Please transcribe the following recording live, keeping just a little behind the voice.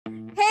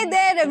Hey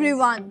there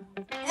everyone!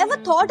 Ever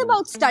thought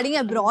about studying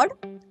abroad?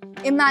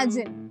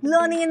 Imagine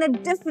learning in a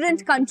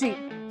different country,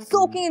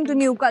 soaking into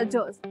new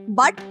cultures.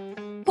 But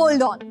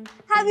hold on,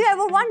 have you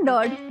ever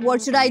wondered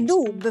what should I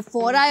do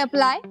before I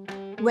apply?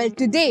 Well,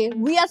 today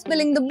we are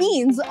spilling the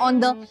beans on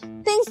the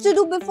things to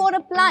do before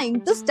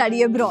applying to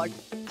study abroad.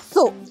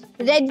 So,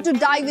 ready to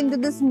dive into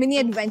this mini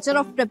adventure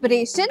of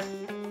preparation?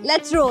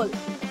 Let's roll!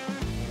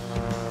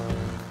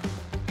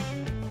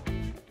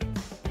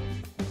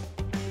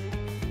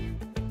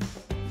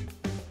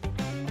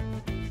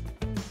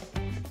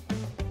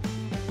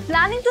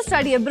 Planning to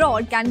study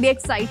abroad can be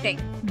exciting,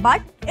 but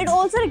it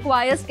also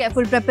requires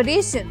careful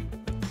preparation.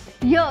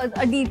 Here's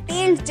a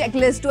detailed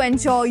checklist to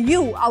ensure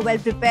you are well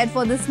prepared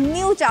for this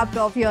new chapter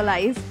of your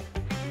life.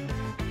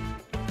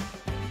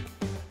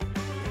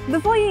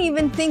 Before you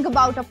even think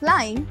about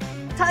applying,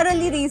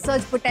 thoroughly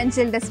research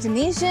potential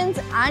destinations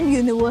and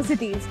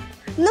universities.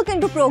 Look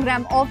into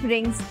program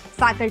offerings,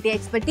 faculty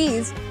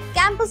expertise,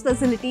 campus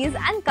facilities,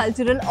 and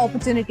cultural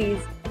opportunities.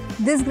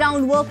 This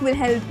groundwork will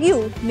help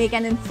you make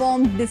an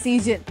informed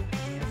decision.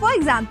 For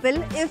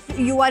example, if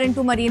you are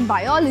into marine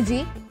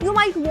biology, you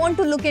might want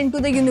to look into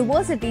the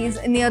universities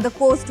near the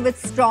coast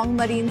with strong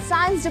marine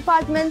science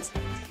departments.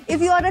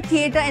 If you are a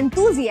theatre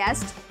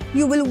enthusiast,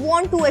 you will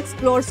want to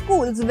explore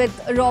schools with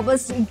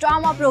robust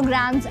drama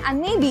programs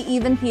and maybe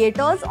even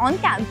theatres on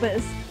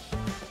campus.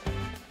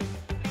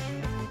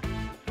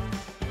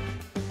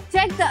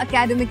 Check the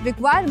academic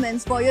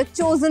requirements for your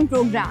chosen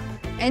program.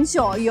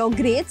 Ensure your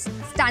grades,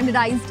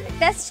 standardized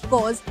test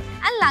scores,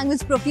 and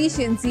language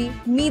proficiency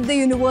meet the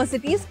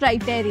university's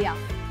criteria.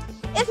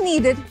 If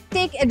needed,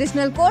 take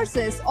additional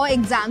courses or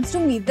exams to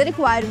meet the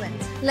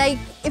requirements. Like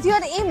if you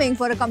are aiming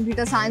for a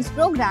computer science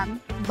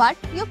program, but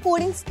your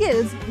coding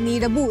skills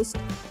need a boost,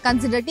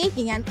 consider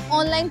taking an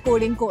online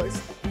coding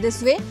course.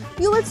 This way,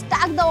 you will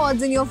stack the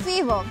odds in your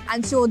favor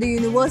and show the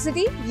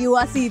university you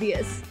are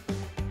serious.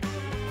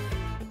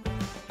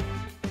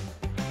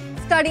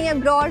 Studying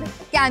abroad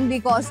can be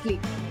costly.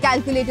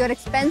 Calculate your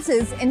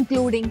expenses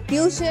including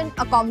tuition,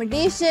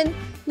 accommodation,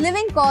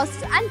 living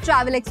costs and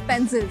travel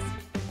expenses.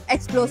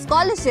 Explore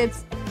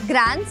scholarships,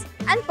 grants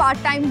and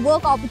part-time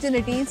work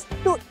opportunities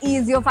to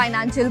ease your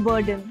financial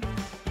burden.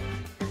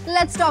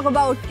 Let's talk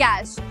about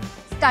cash.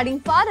 Studying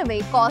far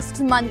away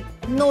costs money,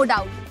 no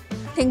doubt.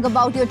 Think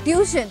about your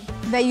tuition,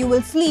 where you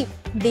will sleep,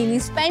 daily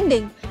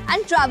spending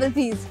and travel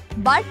fees.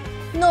 But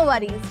no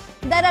worries,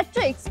 there are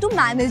tricks to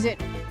manage it.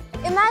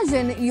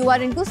 Imagine you are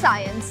into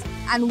science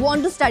and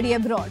want to study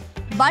abroad,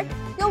 but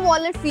your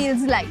wallet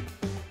feels light.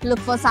 Look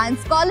for science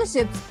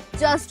scholarships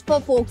just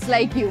for folks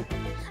like you.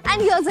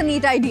 And here's a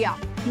neat idea,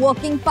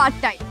 working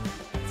part-time.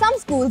 Some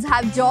schools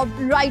have jobs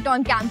right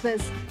on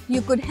campus.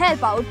 You could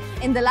help out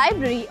in the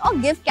library or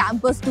give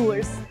campus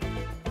tours.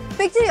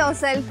 Picture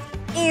yourself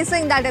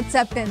acing that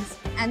acceptance.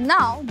 And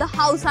now the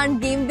house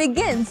hunt game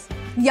begins.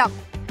 Yup,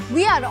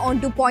 we are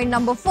on to point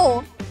number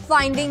 4,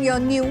 finding your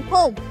new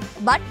home.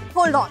 But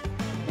hold on.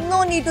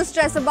 No need to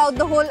stress about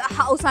the whole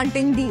house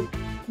hunting deal.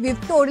 We've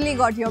totally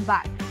got your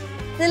back.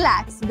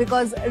 Relax,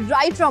 because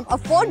right from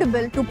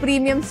affordable to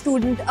premium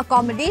student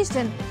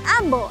accommodation,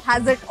 Amber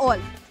has it all.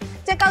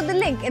 Check out the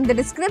link in the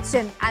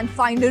description and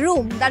find a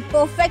room that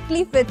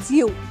perfectly fits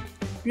you.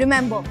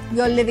 Remember,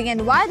 your living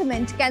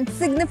environment can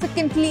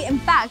significantly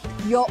impact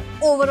your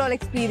overall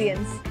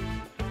experience.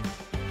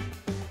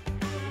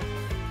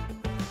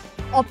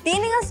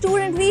 Obtaining a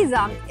student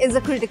visa is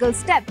a critical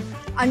step.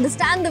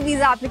 Understand the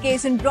visa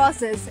application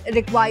process,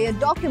 required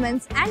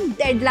documents and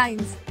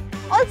deadlines.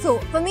 Also,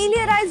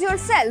 familiarize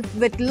yourself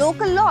with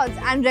local laws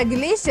and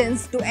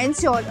regulations to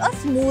ensure a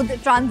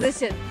smooth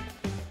transition.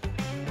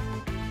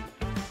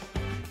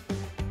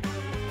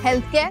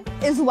 Healthcare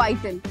is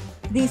vital.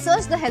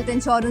 Research the health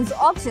insurance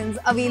options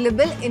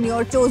available in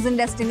your chosen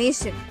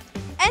destination.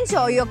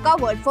 Ensure you're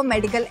covered for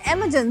medical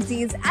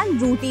emergencies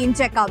and routine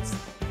checkups.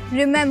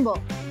 Remember,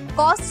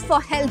 costs for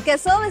healthcare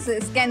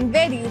services can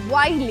vary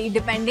widely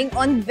depending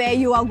on where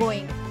you are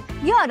going.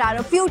 Here are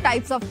a few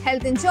types of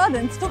health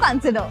insurance to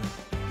consider.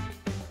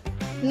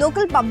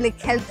 Local public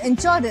health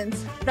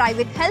insurance,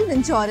 private health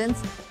insurance,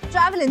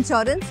 travel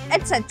insurance,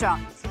 etc.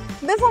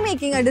 Before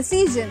making a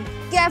decision,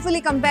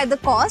 carefully compare the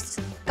costs,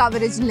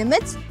 coverage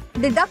limits,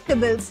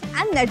 deductibles,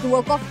 and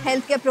network of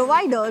healthcare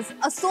providers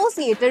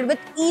associated with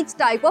each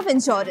type of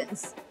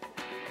insurance.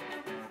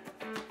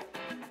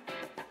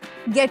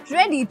 Get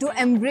ready to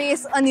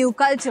embrace a new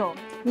culture.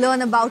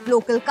 Learn about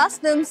local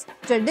customs,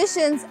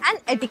 traditions, and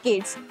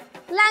etiquettes.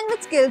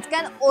 Language skills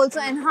can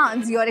also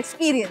enhance your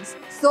experience,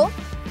 so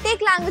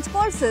take language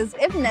courses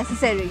if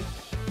necessary.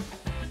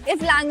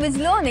 If language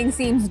learning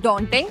seems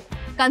daunting,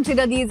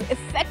 consider these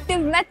effective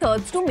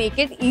methods to make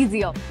it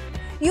easier.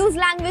 Use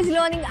language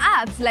learning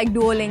apps like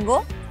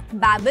Duolingo,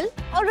 Babbel,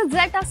 or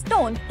Rosetta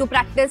Stone to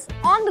practice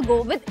on the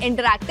go with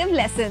interactive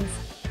lessons.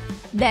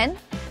 Then,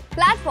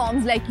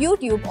 platforms like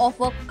YouTube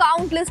offer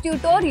countless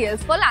tutorials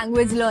for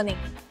language learning.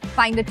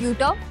 Find a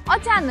tutor or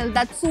channel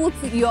that suits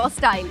your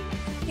style.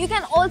 You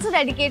can also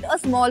dedicate a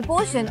small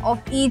portion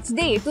of each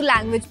day to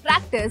language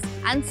practice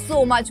and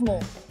so much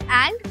more.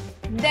 And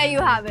There you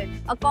have it,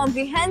 a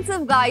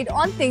comprehensive guide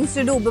on things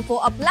to do before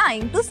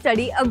applying to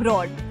study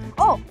abroad.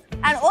 Oh,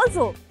 and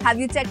also, have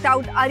you checked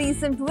out our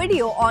recent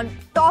video on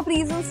top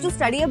reasons to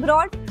study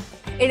abroad?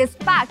 It is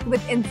packed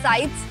with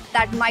insights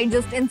that might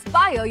just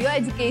inspire your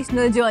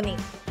educational journey.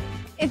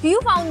 If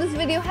you found this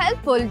video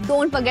helpful,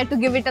 don't forget to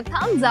give it a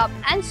thumbs up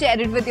and share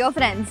it with your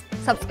friends.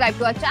 Subscribe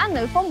to our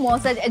channel for more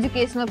such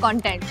educational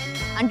content.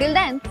 Until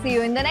then, see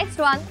you in the next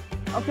one.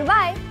 Okay,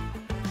 bye.